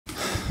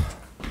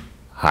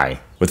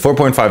Hi. With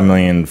 4.5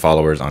 million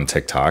followers on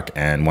TikTok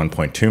and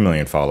 1.2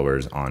 million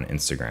followers on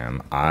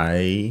Instagram,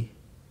 I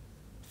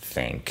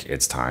think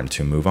it's time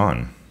to move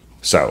on.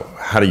 So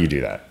how do you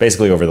do that?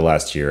 Basically, over the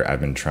last year,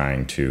 I've been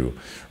trying to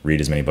read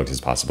as many books as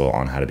possible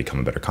on how to become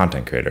a better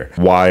content creator,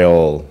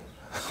 while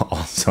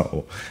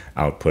also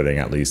outputting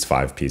at least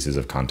 5 pieces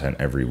of content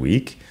every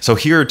week. So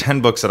here are 10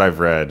 books that I've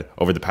read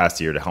over the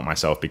past year to help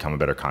myself become a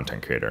better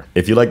content creator.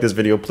 If you like this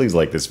video, please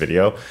like this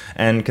video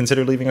and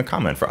consider leaving a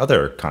comment for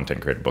other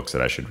content creator books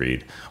that I should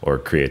read or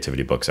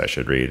creativity books I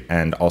should read,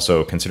 and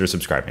also consider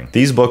subscribing.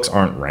 These books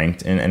aren't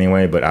ranked in any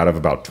way, but out of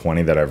about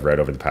 20 that I've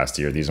read over the past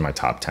year, these are my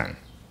top 10.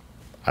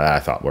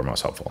 I thought were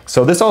most helpful.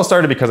 So this all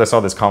started because I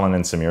saw this Colin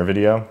and Samir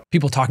video.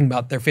 People talking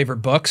about their favorite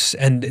books,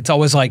 and it's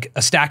always like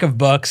a stack of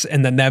books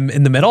and then them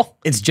in the middle.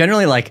 It's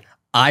generally like,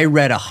 I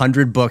read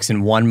 100 books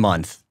in 1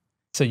 month.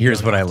 So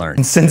here's what I learned.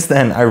 And since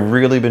then, I've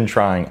really been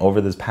trying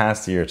over this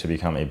past year to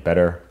become a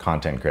better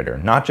content creator,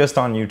 not just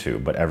on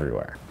YouTube, but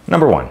everywhere.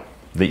 Number 1,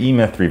 The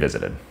E-Myth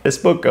Revisited. This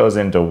book goes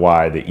into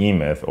why the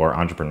E-Myth, or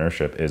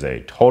entrepreneurship, is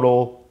a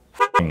total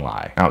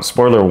lie. Now,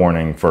 spoiler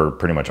warning for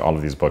pretty much all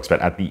of these books,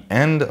 but at the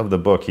end of the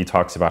book, he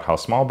talks about how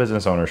small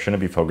business owners shouldn't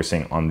be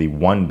focusing on the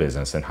one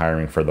business and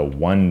hiring for the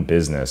one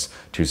business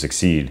to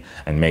succeed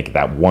and make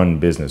that one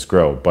business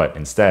grow, but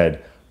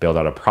instead build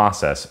out a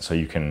process so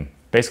you can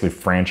basically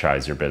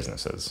franchise your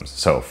businesses.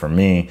 So for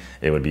me,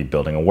 it would be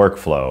building a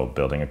workflow,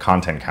 building a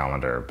content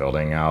calendar,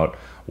 building out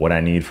what I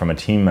need from a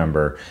team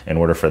member in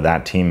order for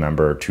that team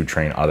member to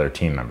train other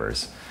team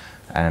members.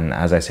 And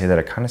as I say that,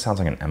 it kind of sounds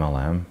like an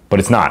MLM, but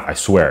it's not. I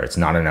swear, it's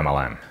not an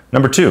MLM.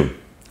 Number 2,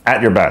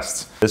 At Your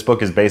Best. This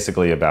book is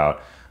basically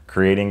about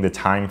creating the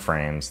time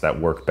frames that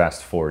work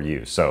best for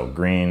you. So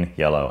green,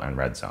 yellow, and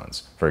red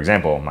zones. For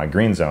example, my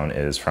green zone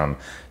is from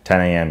 10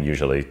 a.m.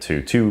 usually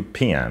to 2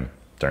 p.m.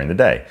 during the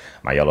day.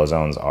 My yellow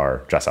zones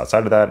are just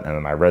outside of that, and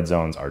then my red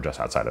zones are just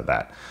outside of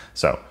that.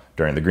 So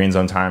during the green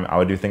zone time, I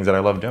would do things that I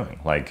love doing,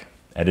 like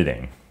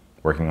editing,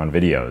 working on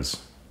videos,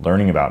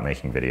 learning about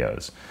making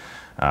videos.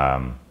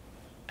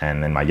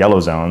 And in my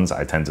yellow zones,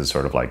 I tend to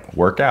sort of like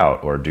work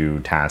out or do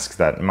tasks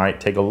that might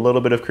take a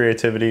little bit of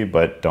creativity,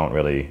 but don't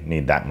really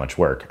need that much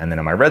work. And then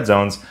in my red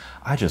zones,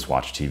 I just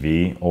watch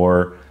TV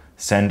or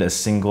send a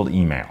single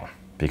email,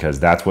 because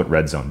that's what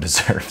red zone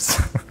deserves.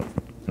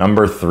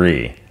 Number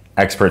 3,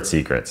 Expert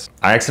Secrets.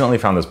 I accidentally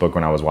found this book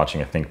when I was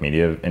watching a Think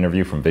Media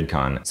interview from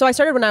VidCon. So I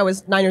started when I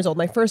was 9 years old,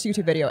 my first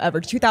YouTube video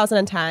ever,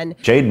 2010.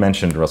 Jade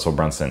mentioned Russell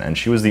Brunson, and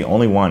she was the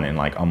only one in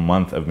like a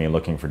month of me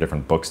looking for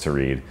different books to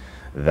read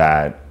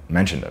that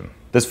mentioned him.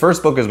 This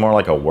first book is more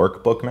like a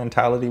workbook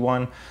mentality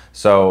one.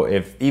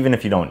 So even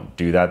if you don't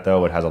do that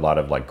though, it has a lot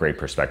of like great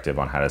perspective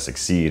on how to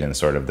succeed in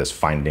sort of this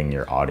finding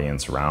your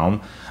audience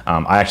realm.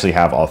 I actually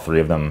have all 3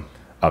 of them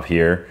up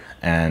here,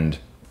 and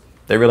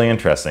they're really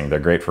interesting. They're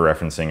great for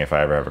referencing if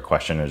I ever have a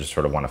question and just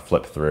sort of want to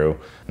flip through.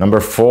 Number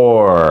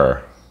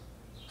 4,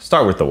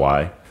 Start with the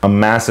Why. A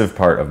massive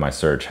part of my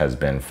search has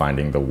been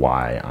finding the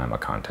why I'm a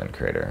content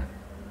creator,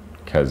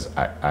 because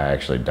I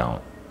actually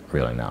don't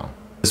really know.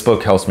 This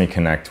book helps me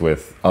connect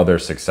with other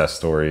success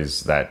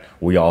stories that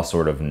we all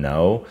sort of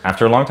know.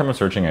 After a long time of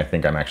searching, I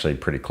think I'm actually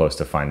pretty close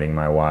to finding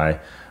my why,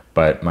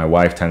 but my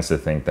wife tends to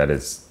think that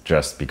it's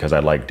just because I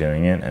like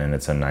doing it and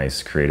it's a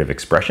nice creative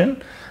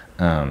expression.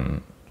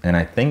 And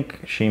I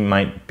think she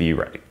might be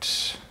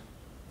right.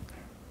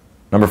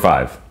 Number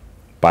 5,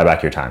 Buy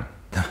Back Your Time.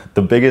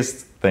 The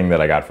biggest thing that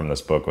I got from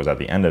this book was at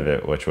the end of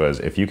it, which was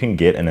if you can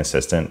get an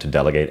assistant to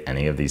delegate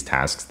any of these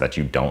tasks that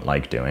you don't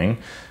like doing,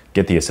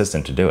 get the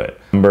assistant to do it.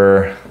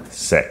 Number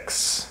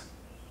 6,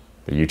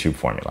 The YouTube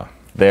Formula.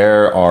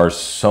 There are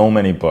so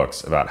many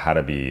books about how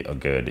to be a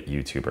good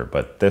YouTuber,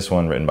 but this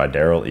one, written by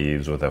Derral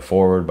Eves with a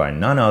foreword by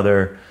none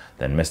other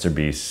than Mr.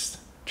 Beast,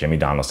 Jimmy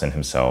Donaldson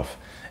himself,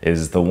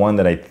 is the one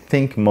that I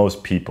think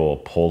most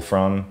people pull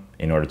from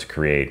in order to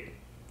create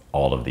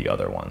all of the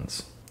other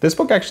ones. This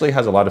book actually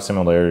has a lot of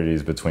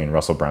similarities between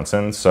Russell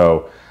Brunson,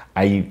 so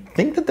I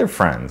think that they're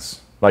friends.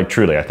 Like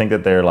truly, I think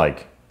that they're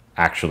like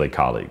actually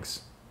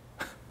colleagues.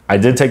 I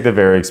did take the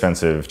very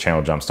expensive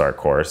Channel Jumpstart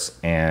course,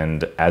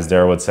 and as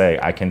Derral would say,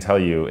 I can tell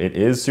you it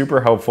is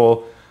super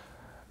helpful,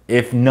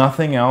 if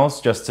nothing else,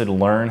 just to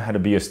learn how to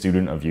be a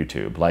student of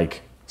YouTube,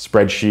 like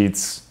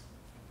spreadsheets,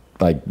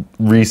 like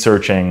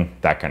researching,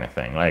 that kind of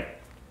thing. Like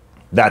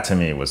that to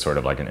me was sort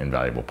of like an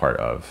invaluable part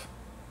of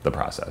the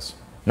process.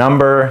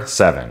 Number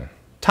 7,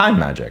 Time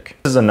Magic.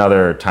 This is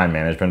another time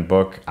management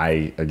book.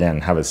 I, again,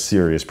 have a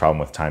serious problem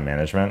with time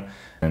management.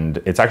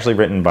 And it's actually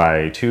written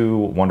by 2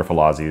 wonderful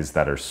Aussies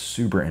that are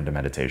super into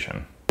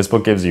meditation. This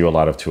book gives you a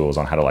lot of tools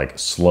on how to like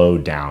slow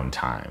down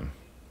time.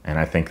 And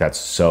I think that's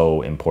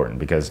so important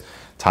because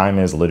time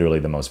is literally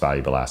the most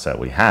valuable asset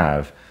we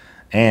have.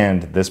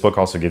 And this book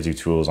also gives you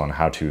tools on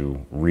how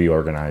to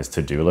reorganize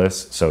to-do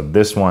lists. So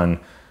this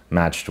one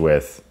matched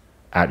with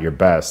At Your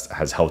Best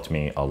has helped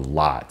me a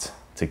lot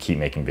to keep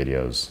making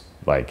videos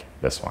like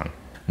this one.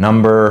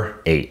 Number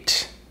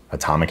 8,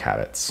 Atomic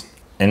Habits.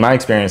 In my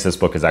experience, this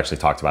book is actually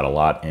talked about a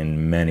lot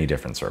in many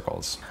different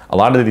circles. A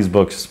lot of these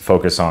books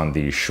focus on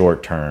the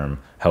short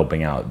term,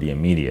 helping out the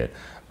immediate,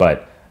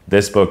 but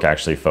this book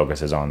actually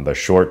focuses on the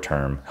short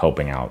term,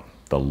 helping out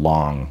the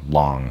long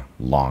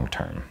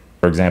term.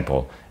 For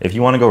example, if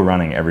you want to go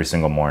running every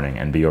single morning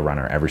and be a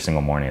runner every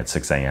single morning at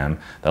 6 a.m.,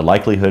 the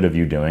likelihood of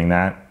you doing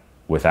that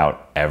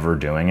without ever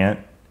doing it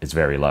is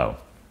very low.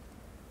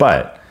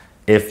 But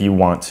if you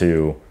want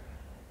to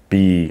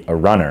be a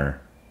runner,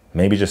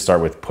 maybe just start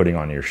with putting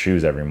on your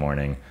shoes every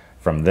morning.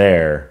 From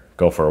there,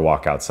 go for a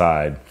walk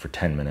outside for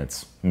 10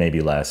 minutes, maybe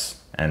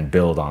less, and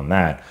build on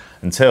that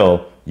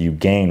until you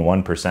gain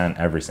 1%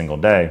 every single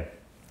day.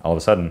 All of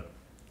a sudden,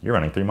 you're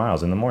running 3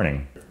 miles in the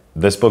morning.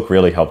 This book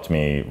really helped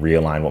me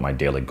realign what my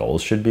daily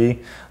goals should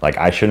be. Like,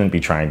 I shouldn't be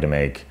trying to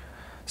make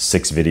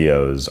 6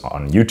 videos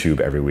on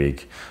YouTube every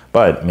week,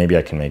 but maybe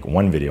I can make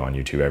 1 video on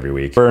YouTube every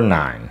week. Number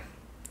 9,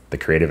 The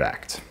Creative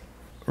Act.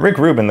 Rick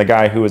Rubin, the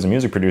guy who is a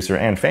music producer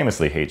and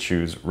famously hates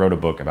shoes, wrote a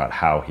book about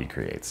how he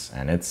creates,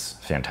 and it's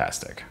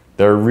fantastic.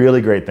 There are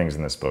really great things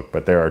in this book,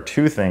 but there are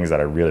 2 things that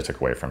I really took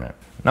away from it.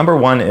 Number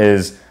 1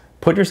 is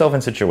put yourself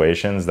in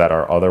situations that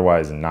are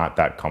otherwise not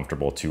that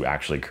comfortable to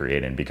actually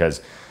create in,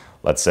 because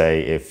let's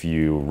say if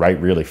you write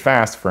really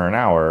fast for an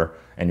hour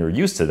and you're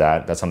used to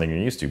that, that's something you're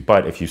used to.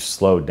 But if you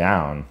slow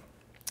down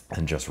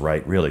and just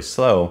write really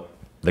slow,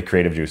 the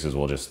creative juices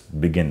will just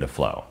begin to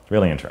flow. It's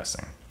really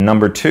interesting.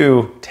 Number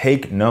 2,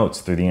 take notes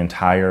through the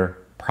entire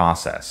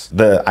process.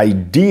 The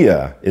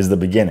idea is the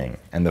beginning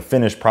and the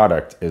finished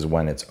product is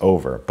when it's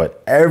over.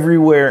 But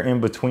everywhere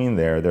in between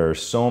there are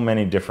so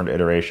many different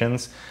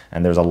iterations,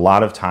 and there's a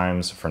lot of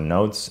times for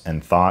notes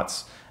and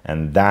thoughts.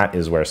 And that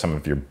is where some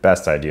of your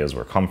best ideas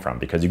will come from,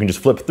 because you can just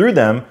flip through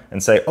them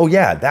and say, oh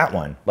yeah, that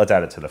one, let's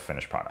add it to the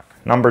finished product.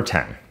 Number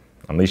 10,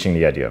 Unleashing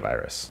the Idea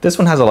Virus. This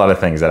one has a lot of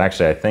things that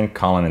actually I think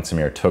Colin and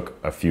Samir took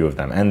a few of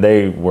them, and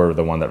they were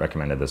the one that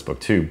recommended this book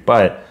too.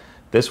 But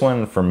this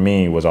one for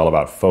me was all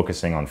about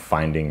focusing on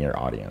finding your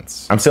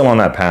audience. I'm still on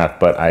that path,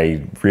 but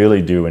I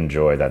really do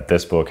enjoy that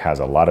this book has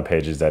a lot of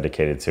pages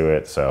dedicated to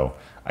it, so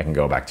I can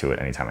go back to it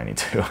anytime I need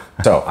to.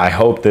 So I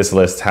hope this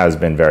list has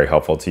been very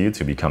helpful to you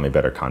to become a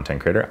better content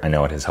creator. I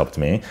know it has helped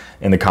me.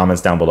 In the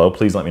comments down below,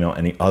 please let me know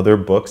any other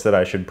books that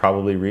I should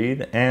probably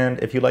read. And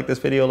if you like this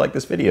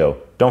video,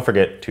 don't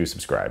forget to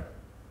subscribe.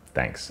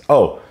 Thanks.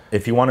 Oh,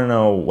 if you want to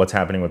know what's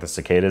happening with the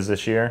cicadas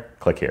this year,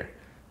 click here.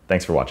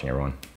 Thanks for watching, everyone.